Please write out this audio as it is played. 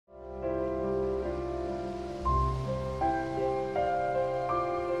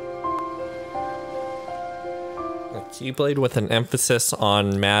Keyblade with an emphasis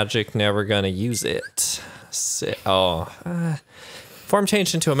on magic, never gonna use it. Form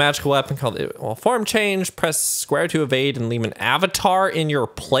changed into a magical weapon called... Well, form change, press square to evade and leave an avatar in your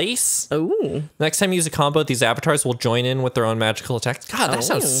place. Ooh. Next time you use a combo, these avatars will join in with their own magical attacks. God, that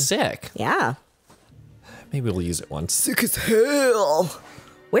sounds sick. Yeah. Maybe we'll use it once. Sick as hell.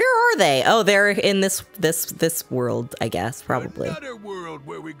 Where are they? Oh, they're in this world, I guess, probably. Another world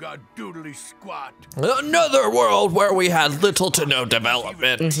where we got doodly squat. Another world where we had little to no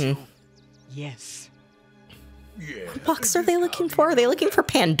development. Yes. Yeah. What box are they looking for? Are they looking for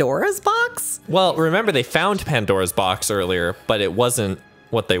Pandora's box? Well, remember they found Pandora's box earlier, but it wasn't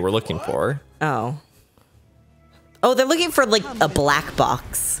what they were looking for. Oh. Oh, they're looking for like a black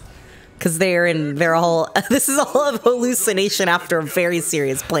box. Because they're all, this is all a hallucination after a very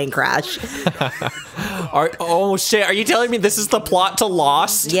serious plane crash. Oh shit, are you telling me this is the plot to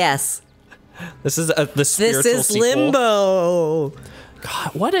Lost? Yes. This is the spiritual This is sequel? Limbo.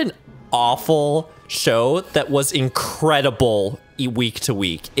 God, what an awful show that was incredible week to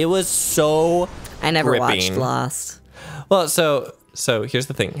week. It was so I never gripping. watched Lost. Well, so here's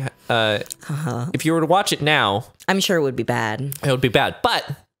the thing. If you were to watch it now, I'm sure it would be bad. it would be bad.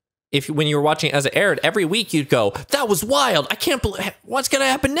 But when you were watching it as it aired, every week you'd go, that was wild. I can't believe what's going to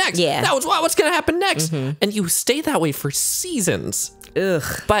happen next. Yeah. That was wild. What's going to happen next? And you stay that way for seasons. Ugh.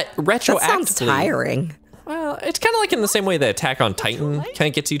 But retroactively. That sounds tiring. Well, it's kind of like in the same way that Attack on Titan kind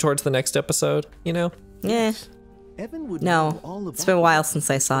of gets you towards the next episode, you know? Yeah. Evan would No. know all It's been a about while it. since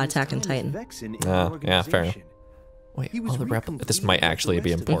I saw He was Attack on Thomas Titan. Vexen in Oh, the yeah, fair enough. organization. Wait, He was this might reconfigured actually with the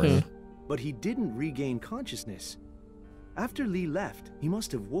be rest of them. important. But he didn't regain consciousness. After Lee left, he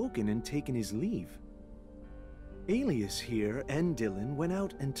must have woken and taken his leave. Alias here and Dylan went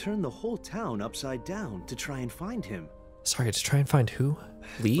out and turned the whole town upside down to try and find him. Sorry, to try and find who?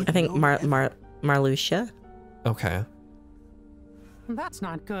 Lee? I think Marluxia, Okay. That's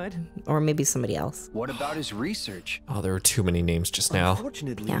not good. or maybe somebody else. What about his research? Oh, there were too many names just now.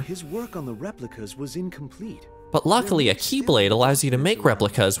 Unfortunately, Yeah. his work on the replicas was incomplete. But luckily, a Keyblade allows you to make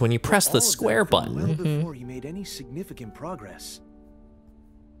replicas when you press the All of them square from button. Well before he made any significant progress.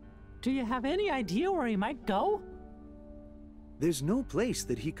 Do you have any idea where he might go? There's no place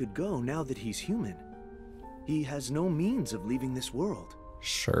that he could go now that he's human. He has no means of leaving this world.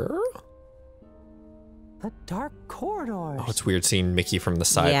 Sure? The dark corridors. Oh, it's weird seeing Mickey from the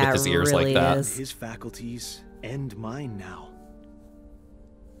side Yeah, with his it ears really like that. is. His faculties and mine now.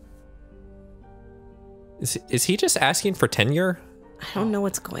 Is he just asking for tenure? I don't know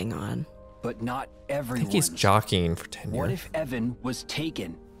what's going on. But not I everyone. think he's jockeying for tenure. What if Evan was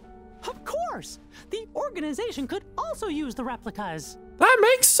taken? Of course! The organization could also use the replicas. That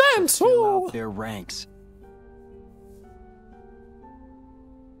makes sense! Fill Ooh. out their ranks.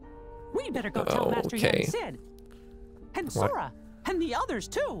 We better go tell Master Yan Okay. Sid. And What? Sora. And the others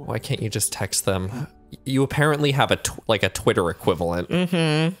too. Why can't you just text them? You apparently have a Twitter equivalent.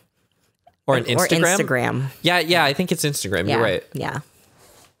 Mm-hmm. Or an Instagram? Or Instagram. Yeah, I think it's Instagram. Yeah. You're right. Yeah.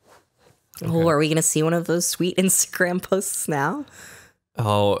 Oh, are we going to see one of those sweet Instagram posts now?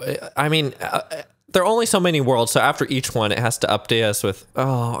 Oh, I mean, there are only so many worlds, so after each one, it has to update us with,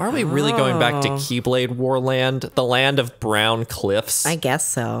 are we really going back to Keyblade Warland, the land of brown cliffs? I guess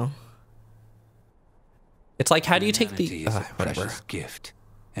so. It's like, how do you take Humanity the... is a whatever. precious gift,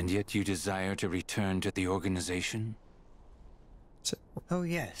 and yet you desire to return to the organization? Oh,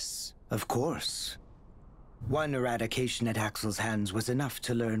 yes, of course. One eradication at Axel's hands was enough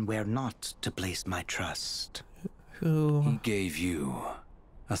to learn where not to place my trust. Who... He gave you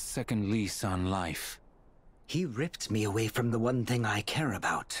a second lease on life. He ripped me away from the one thing I care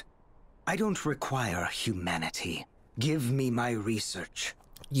about. I don't require humanity. Give me my research.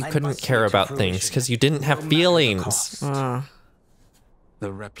 You I couldn't must care see it to about things fruition, because you didn't have no matter the feelings. cost.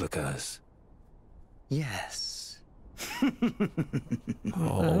 The replicas. Yes.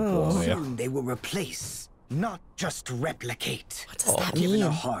 Oh, boy. Soon they will replace, not just replicate. What does that Given mean?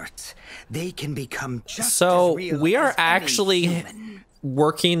 a heart, they can become just So, as real we are as any actually human.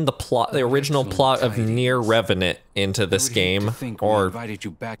 working the original Excellent plot of tidings. Near Revenant into I this would hate to game, think we or... invited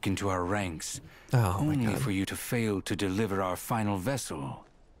you back into our ranks, Oh, my only God. for you to fail to deliver our final vessel,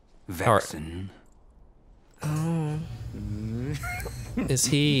 Vexen. Is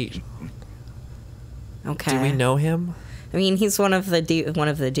he... Okay. Do we know him? I mean, he's one of the dudes, one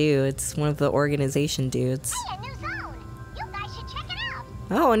of the organization dudes. Hey, a new zone! You guys should check it out!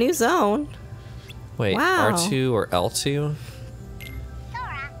 Oh, a new zone. Wait, Wow. R2 or L2?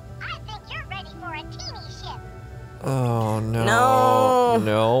 Sora, I think you're ready for a teeny ship. Oh, no. No.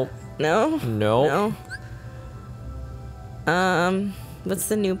 No. No. No. No. What's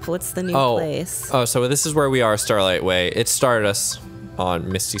the new place? Oh, so this is where we are, Starlight Way. It started us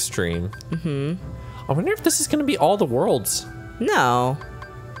on Misty Stream. I wonder if this is going to be all the worlds. No.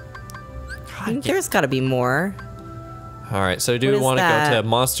 There's got to be more. All right, so do we want to go to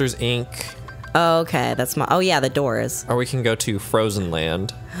Monsters, Inc.? Oh, okay, that's my. Oh yeah, the doors. Or we can go to Frozen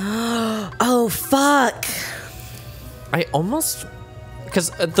Land. Oh fuck! I almost,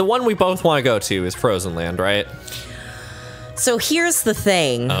 because the one we both want to go to is Frozen Land, right? So here's the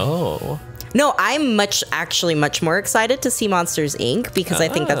thing. Oh. No, I'm actually much more excited to see Monsters, Inc. because I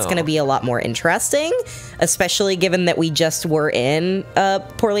think that's going to be a lot more interesting, especially given that we just were in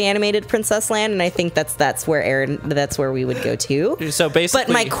poorly animated Princess Land, and I think that's where we would go to. So basically,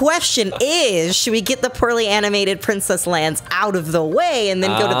 but my question is, should we get the poorly animated Princess Lands out of the way and then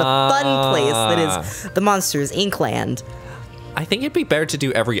go to the fun place that is the Monsters, Inc. land? I think it'd be better to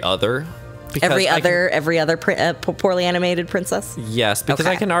do every other. Every other poorly animated princess? Yes, because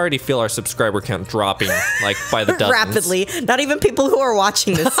I can already feel our subscriber count dropping like by the dozens. Rapidly. Not even people who are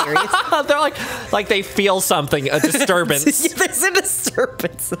watching this series. They're like they feel something, a disturbance. There's a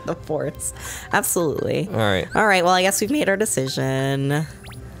disturbance in the forest. Absolutely. All right. Well, I guess we've made our decision.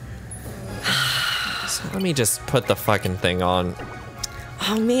 So let me just put the fucking thing on.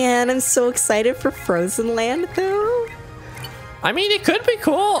 Oh man, I'm so excited for Frozen Land though. I mean, it could be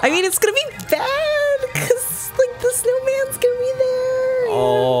cool. I mean, it's gonna be bad because like the snowman's gonna be there.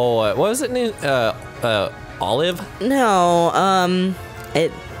 Oh, what was it named? Olive? No,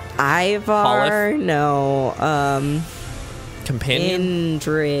 Ivar. Olive? No, Companion?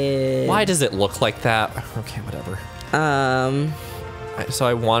 Indrid. Why does it look like that? Okay, whatever. So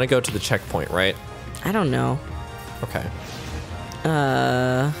I want to go to the checkpoint, right? I don't know. Okay.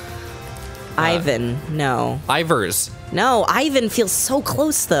 Ivan. No. Ivers. No, Ivan feels so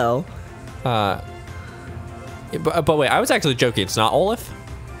close though. But wait, I was actually joking. It's not Olaf?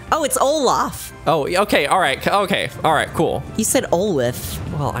 Oh, it's Olaf. Oh, okay, all right, cool. You said Olaf.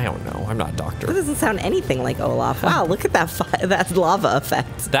 Well, I don't know. I'm not a That doctor. doesn't sound anything like Olaf. Wow, look at that lava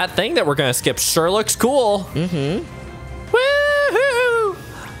effect. That thing that we're gonna skip sure looks cool. Mm-hmm. Woohoo!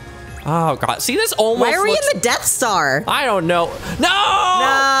 Oh god, see this almost. Why are we in the Death Star? I don't know.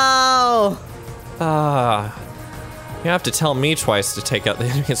 No! No! You have to tell me twice to take out the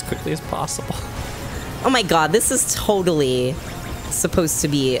enemy as quickly as possible. Oh my god, this is totally supposed to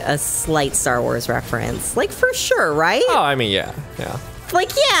be a slight Star Wars reference. Like, for sure, right? Oh, I mean, yeah. Like,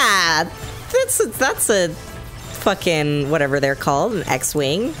 yeah, that's a fucking whatever they're called, an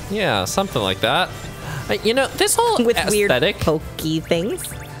X-Wing. Yeah, something like that. You know, this whole with aesthetic, weird pokey things.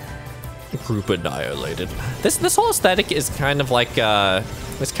 Group annihilated. This whole aesthetic is kind of like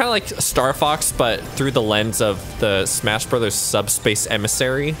it's kind of like Star Fox, but through the lens of the Smash Brothers Subspace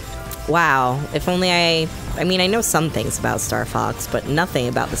Emissary. Wow. If only I mean, I know some things about Star Fox, but nothing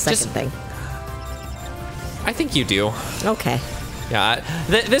about the second thing. I think you do. Okay. Yeah.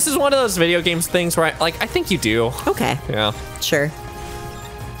 This is one of those video games things where I think you do. Okay. Yeah. Sure.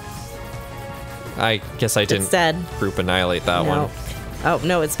 I guess I didn't group annihilate that one. Oh,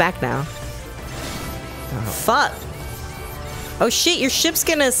 no, it's back now. Fuck. Oh shit, your ship's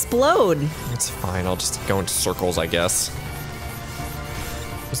gonna explode. It's fine, I'll just go into circles, I guess.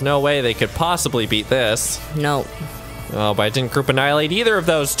 There's no way they could possibly beat this. No. Oh, but I didn't group annihilate either of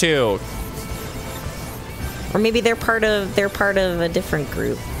those two. Or maybe they're part of a different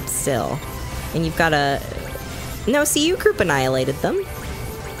group still. And you've gotta... No, see, you group annihilated them.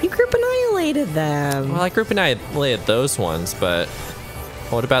 You group annihilated them. Well, I group annihilated those ones, but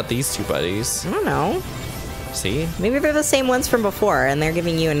what about these two buddies? I don't know. See? Maybe they're the same ones from before, and they're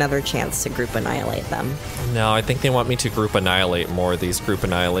giving you another chance to group annihilate them. No, I think they want me to group annihilate more of these group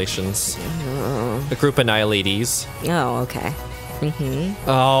annihilations. The group annihilatees. Oh, okay. Mm-hmm.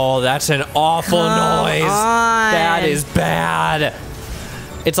 Oh, that's an awful noise. That is bad.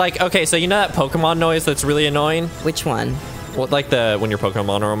 It's like, okay, so you know that Pokemon noise that's really annoying? Which one? Well, like when your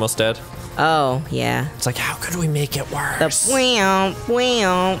Pokemon are almost dead? Oh, yeah. It's like, how could we make it worse? The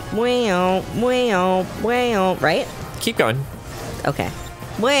wow, right? Keep going. Okay.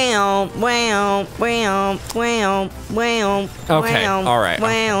 Wow. Okay, all right.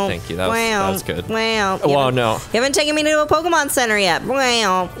 Thank you. That was good. Wow. Whoa, no. You haven't taken me to a Pokemon Center yet.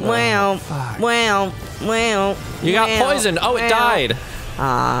 Wow. You got poisoned. Oh, it died.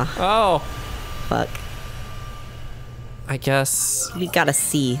 Oh. Fuck. I guess we got a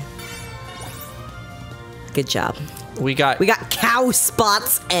C. Good job. We got Cow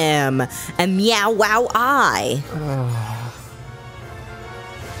Spots M and Meow Wow I.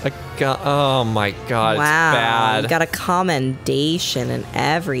 Oh my god, Wow, it's bad. you got a commendation and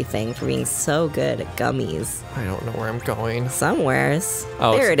everything for being so good at gummies. I don't know where I'm going. Somewheres.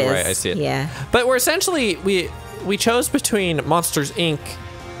 Oh, there it it's is. right, I see it. Yeah. But we're essentially we chose between Monsters Inc.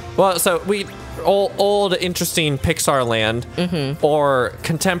 Well, so we old interesting Pixar land or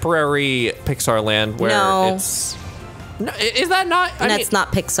contemporary Pixar land where No. it's no, is that not? I That's mean,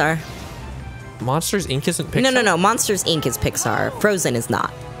 not Pixar. Monsters Inc. isn't Pixar. No. Monsters Inc. is Pixar. Frozen is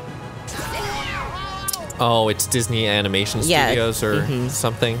not. Oh, it's Disney Animation Yeah, Studios or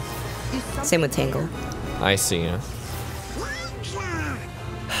something. Same with Tangled. I see.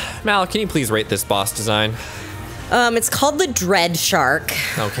 Mal, can you please rate this boss design? It's called the Dread Shark.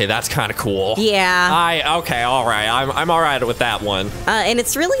 Okay, that's kind of cool. Yeah. Okay, all right. I'm all right with that one. And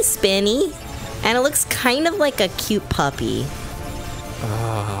it's really spinny, and it looks kind of like a cute puppy.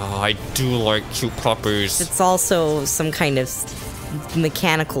 Oh, I do like cute puppies. It's also some kind of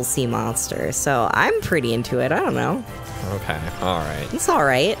mechanical sea monster, so I'm pretty into it. I don't know. Okay, all right. It's all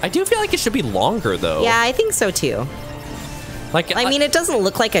right. I do feel like it should be longer though. Yeah, I think so too. Like I mean, it doesn't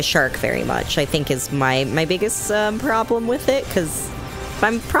look like a shark very much, I think is my biggest problem with it, because if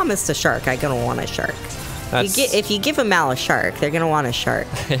I'm promised a shark, I'm going to want a shark. If you give a Mal a shark, they're going to want a shark.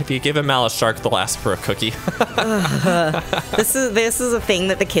 If you give a Mal a shark, they'll ask for a cookie. This is a thing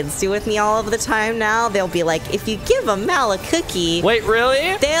that the kids do with me all of the time now. They'll be like, if you give a Mal a cookie... Wait,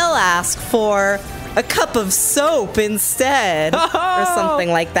 really? They'll ask for a cup of soap instead. Or something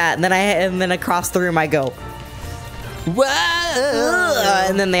like that. And then across the room I go... Whoa!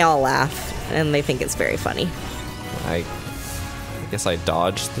 And then they all laugh, and they think it's very funny. I guess I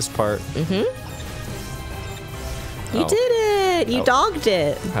dodged this part. You Oh. did it! You Oh. dogged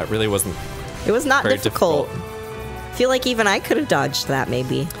it. That really wasn't It was not very difficult. difficult. I feel like even I could have dodged that,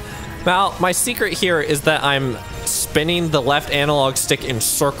 maybe. Mal, my secret here is that I'm spinning the left analog stick in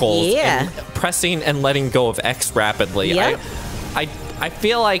circles Yeah. and pressing and letting go of X rapidly. Yep. I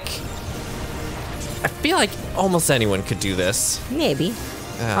feel like almost anyone could do this. Maybe.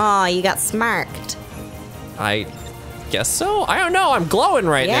 Yeah. Aw, you got smarked. I guess so. I don't know. I'm glowing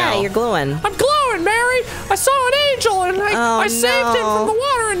right now. Yeah, you're glowing. I'm glowing, Mary. I saw an angel and I saved him no. from the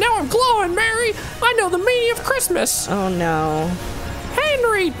water, and now I'm glowing, Mary. I know the meaning of Christmas. Oh no.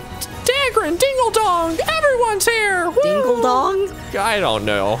 Henry, Dagrin, Dingle Dong, everyone's here. Woo! Dingle Dong? I don't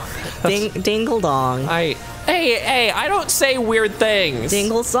know. Dingle Dong. Hey, I don't say weird things.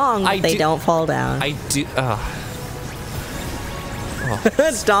 Dingle Song, I they do- don't fall down. I do.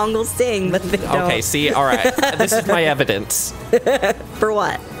 Dongle sing, but they don't. Okay, see, all right. This is my evidence. For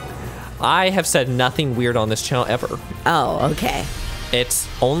what? I have said nothing weird on this channel ever. Oh, okay. It's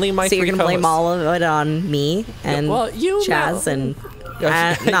only my So you're three gonna blame co-hosts. all of it on me and you, Chaz Mal. and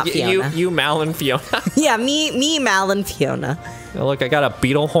not Fiona. You, Mal, and Fiona. Yeah, me, Mal, and Fiona. Now look, I got a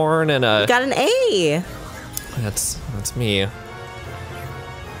beetle horn and a. Got an A. That's me.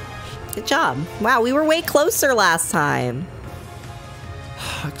 Good job. Wow, we were way closer last time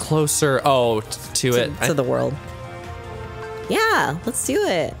Closer. Oh, to it. to the world. Yeah, let's do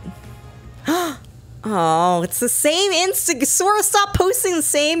it. Oh, it's the same Sora, stop posting the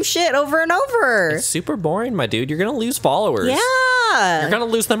same shit over and over. It's super boring, my dude. You're gonna lose followers. Yeah. You're gonna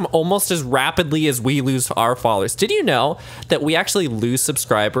lose them almost as rapidly as we lose our followers. Did you know that we actually lose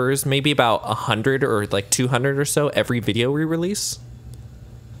subscribers maybe about 100 or like 200 or so every video we release?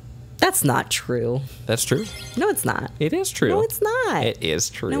 That's not true. That's true. No, it's not. It is true. No, it's not. It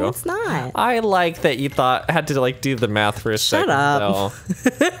is true. No, it's not. I like that you had to like do the math for a Shut second. up.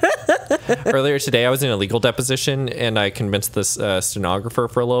 though. Earlier today, I was in a legal deposition, and I convinced this stenographer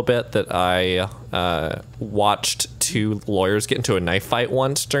for a little bit that I watched two lawyers get into a knife fight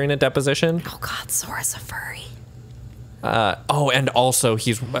once during a deposition. Oh God, Sora's a furry. And also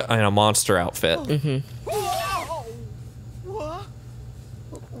he's in a monster outfit.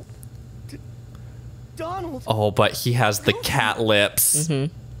 Donald! Oh, but he has the cat lips.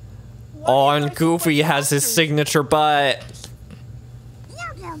 Oh, and Goofy has his signature butt.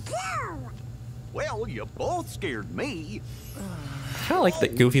 Well, you both scared me. Kind of like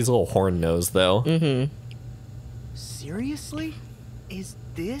that Goofy's little horn nose, though. Seriously? Is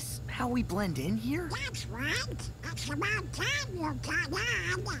this how we blend in here? That's right. It's about time you got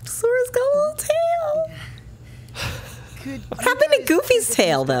on. Sora's got a little tail. What happened to Goofy's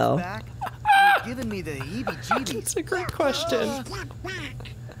tail, though? You're giving me the heebie-jeebies. That's a great question. And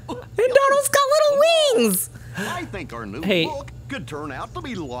Donald's got little wings. I think our new Hey. look could turn out to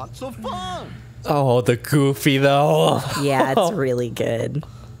be lots of fun. Oh, the Goofy, though. Yeah, it's really good.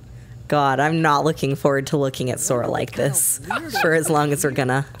 God, I'm not looking forward to looking at Sora like this for as long as we're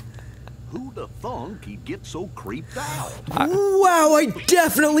gonna. Who'd have thunk he'd get so creeped out? Wow, I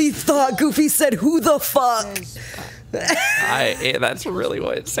definitely thought Goofy said, "Who the fuck?" That's really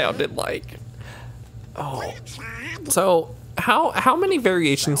what it sounded like. Oh. So, how many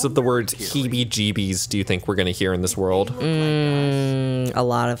variations of the word heebie-jeebies do you think we're going to hear in this world? A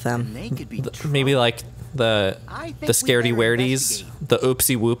lot of them. Maybe like the scaredy-wearedies, the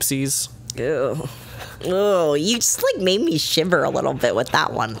oopsie-whoopsies. Ew. Oh, you just like made me shiver a little bit with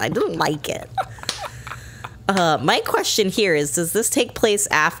that one. I didn't like it. My question here is, does this take place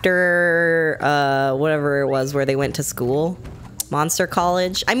after whatever it was where they went to school? Monster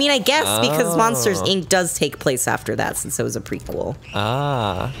College? I mean, I guess because Monsters Inc. does take place after that since it was a prequel.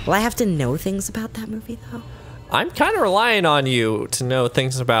 Ah. Will I have to know things about that movie, though? I'm kind of relying on you to know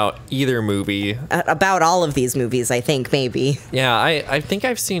things about either movie. About all of these movies, I think, maybe. Yeah, I think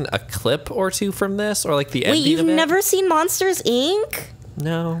I've seen a clip or two from this, or like the ending Wait, you've of it. never seen Monsters Inc.?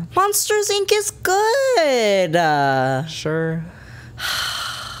 No. Monsters Inc. is good. Sure.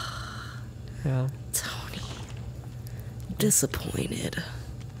 Yeah. Tony. Disappointed.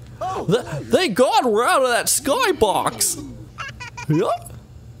 Thank God we're out of that skybox. Yep.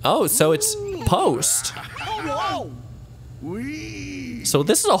 Oh, so it's post. Whoa! Wee! So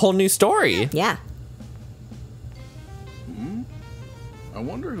this is a whole new story. Yeah. I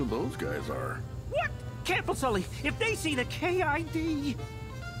wonder who those guys are. What? Careful, Sully. If they see the KID.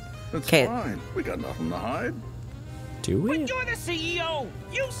 That's 'Kay. fine. We got nothing to hide. Do we? But you're the CEO.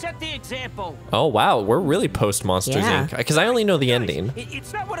 You set the example. Oh, wow. We're really post Monsters Yeah. Inc. Because I only know the ending.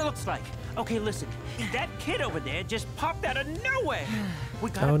 It's not what it looks like. Okay, listen. That kid over there just popped out of nowhere. We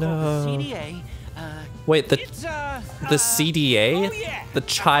gotta call the CDA. Wait, the CDA? Oh, yeah. The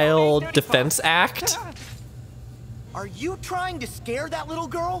Child Defense Act? Are you trying to scare that little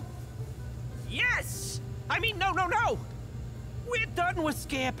girl? Yes! I mean, no. We're done with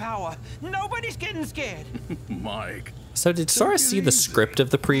scare power. Nobody's getting scared. Mike. So did Sora see the script of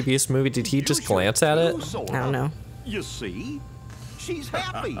the previous movie? Did he just glance at it? I don't know. You see? She's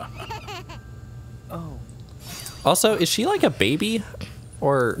happy. Oh. Also, is she like a baby?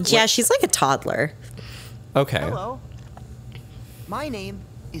 Or Yeah, she's like a toddler. Okay. Hello. My name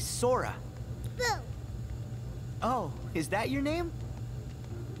is Sora. Boo. Oh, is that your name?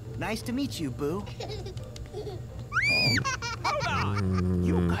 Nice to meet you, Boo. Hold on.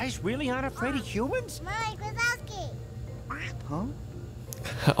 You guys really aren't afraid of humans? Mike Wazowski. Huh?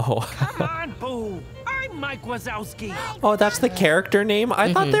 Oh. Come on, Boo. I'm Mike Wazowski. Oh, that's the character name?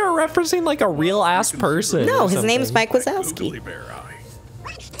 I thought they were referencing like a real ass person. No, or his name's something. Mike Wazowski. Googly bear eye.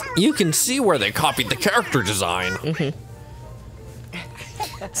 You can see where they copied the character design.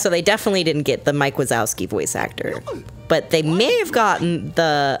 So they definitely didn't get the Mike Wazowski voice actor. But they may have gotten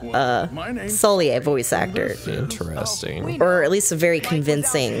the Sullier voice actor. Interesting. Or at least a very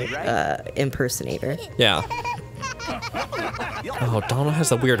convincing impersonator. Yeah. Oh, Donald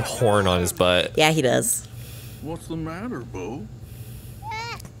has a weird horn on his butt. Yeah, he does. What's the matter, Boo?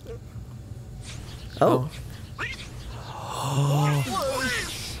 Oh.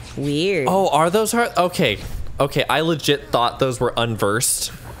 Weird. Oh, are those her? Okay. Okay, I legit thought those were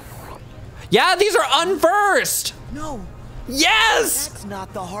unversed. Yeah, these are unversed! No, Yes! that's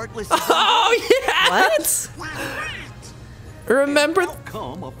not the Heartless. Oh, yes! What? Remember? How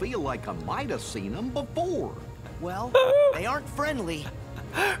come I feel like I might have seen them before? Well, they aren't friendly.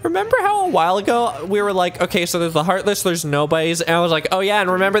 Remember how a while ago we were like, okay, so there's the Heartless, there's Nobodies, and I was like, oh yeah,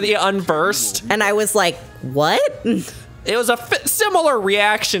 and remember the unversed? And I was like, what? It was a similar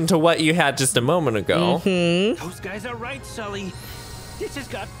reaction to what you had just a moment ago. Those guys are right, Sully. This has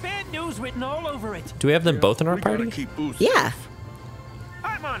got bad news written all over it. Do we have them both in our We gotta party? keep Boo Yeah. safe.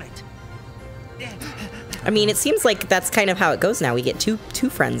 I'm on it. I mean, it seems like that's kind of how it goes now. We get two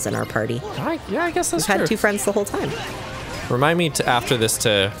friends in our party. Yeah, I guess that's We've true. had two friends the whole time. Remind me to, after this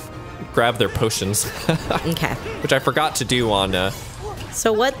to grab their potions, Okay. which I forgot to do on.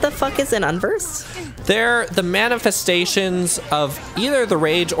 So what the fuck is an unversed? They're the manifestations of either the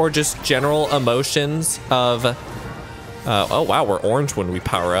rage or just general emotions of. Oh wow, we're orange when we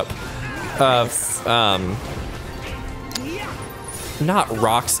power up. Of not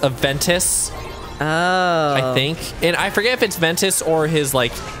rocks, of Ventus. Oh. I think, and I forget if it's Ventus or his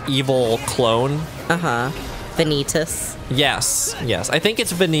like evil clone. Uh-huh. Vanitas. Yes, I think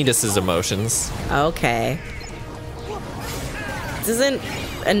it's Vanitas' emotions. Okay. Doesn't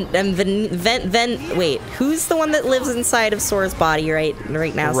wait, who's the one that lives inside of Sora's body right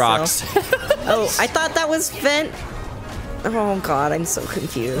now? Rocks. Still? Oh, I thought that was Oh god, I'm so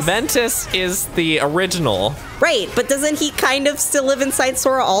confused. Ventus is the original. Right, but doesn't he kind of still live inside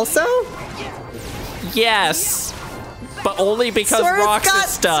Sora also? Yes. but only because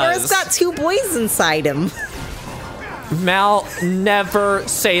Roxas does. Sora's got 2 boys inside him. Mal, never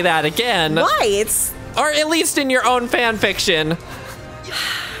say that again. Why? Or at least in your own fan fiction.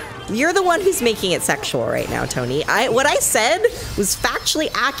 You're the one who's making it sexual right now, Tony. What I said was factually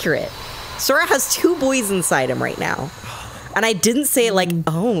accurate. Sora has 2 boys inside him right now. And I didn't say it like,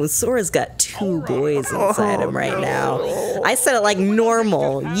 oh, Sora's got 2 boys inside him right now. I said it like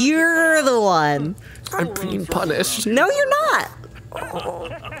normal. You're the one. I'm being punished. No, you're not.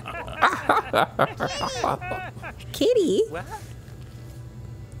 Kitty. What?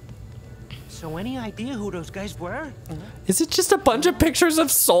 So any idea who those guys were? Is it just a bunch of pictures of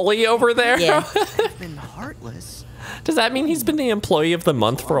Sully over there? Yeah. Been heartless. Does that mean he's been the employee of the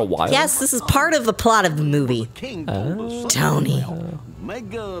month for a while? Yes, this is part of the plot of the movie. Tony.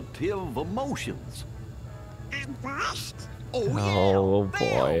 Negative emotions. Oh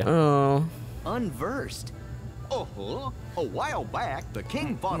boy. Oh. Unversed. A while back, the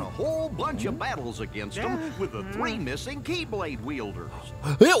king fought a whole bunch of battles against him with the 3 missing Keyblade wielders.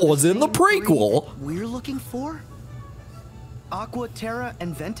 It was in the prequel. We're looking for? Aqua, Terra,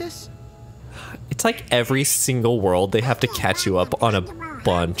 and Ventus? It's like every single world they have to catch you up on a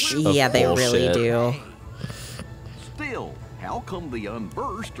bunch of Yeah, they bullshit. really do. Still, how come the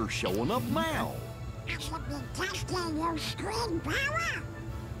Unversed are showing up now?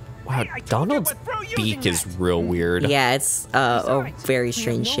 Wow, Donald's beak is real weird. Yeah, it's a very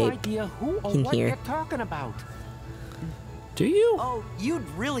strange no shape idea who or in what here. they're talking about. Do you? Oh, you'd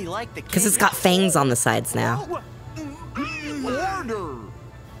really like the Because it's got fangs on the sides now. Order!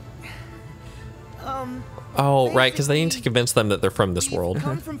 Oh, right, because they need to convince them that they're from this world.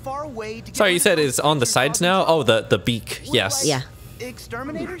 Come from far away to Sorry, you said it's on the sides now? Oh, the beak, yes. Yeah.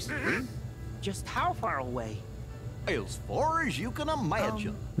 Exterminators? Just how far away? As far as you can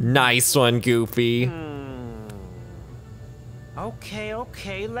imagine. Nice one, Goofy.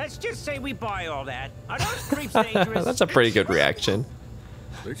 Okay, let's just say we buy all that. Are those creeps dangerous? That's a pretty good reaction.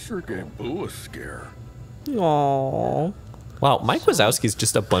 They sure gave Boo a scare. Aww. Wow, Mike Wazowski's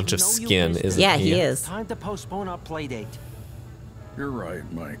just a bunch of skin, isn't he? Yeah, he is. Time to postpone our play date. You're right,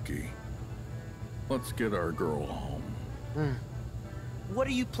 Mikey. Let's get our girl home. What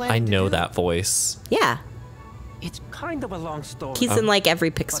are you planning I to know do? that voice. Yeah. It's kind of a long story. He's in like every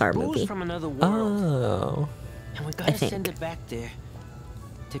but Pixar Boo's movie. from another world, Oh. and we gotta think. send it back there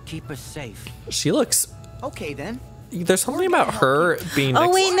to keep us safe. She looks... Okay, then. There's something about her being... Oh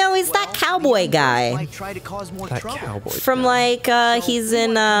next- wait, no, he's that cowboy guy Might try to cause more That trouble. cowboy. from guy. like he's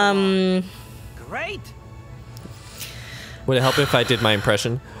in Great. Would it help if I did my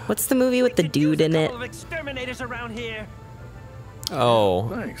impression? what's the movie with the dude in it? Couple of exterminators around here. Oh.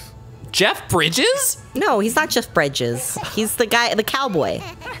 Thanks. Jeff Bridges? No, he's not Jeff Bridges. He's the guy, the cowboy.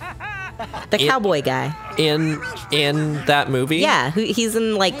 The cowboy guy. In that movie? Yeah, he's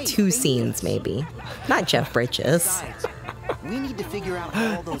in like 2 scenes maybe. Not Jeff Bridges. Besides, we need to figure out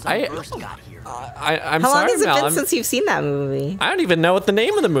how all those I- Unversed got here. I'm How long sorry, has it Mel. been since you've seen that movie? I don't even know what the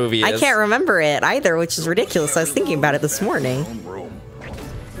name of the movie is. I can't remember it either, which is ridiculous. I was thinking about it this morning.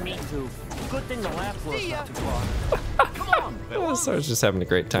 Me too. Good thing the lab floor's not too far. Oh, so I was just having a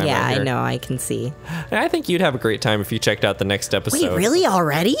great time. Yeah, out I here. know, I can see. And I think you'd have a great time if you checked out the next episode. Wait, really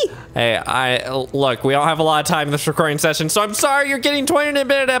already? Hey, look, we don't have a lot of time in this recording session, so I'm sorry you're getting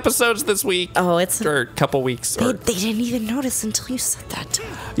 20-minute episodes this week. Oh, it's... Or a couple weeks. They Or, didn't even notice until you said that.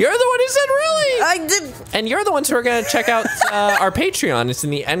 you're the one who said really. I did. And you're the ones who are going to check out our Patreon. It's in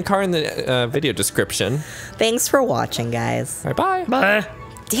the end card in the video description. Thanks for watching, guys. All right, bye.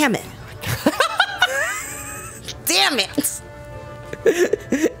 Damn it. Damn it.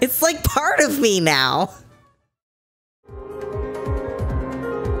 It's like part of me now.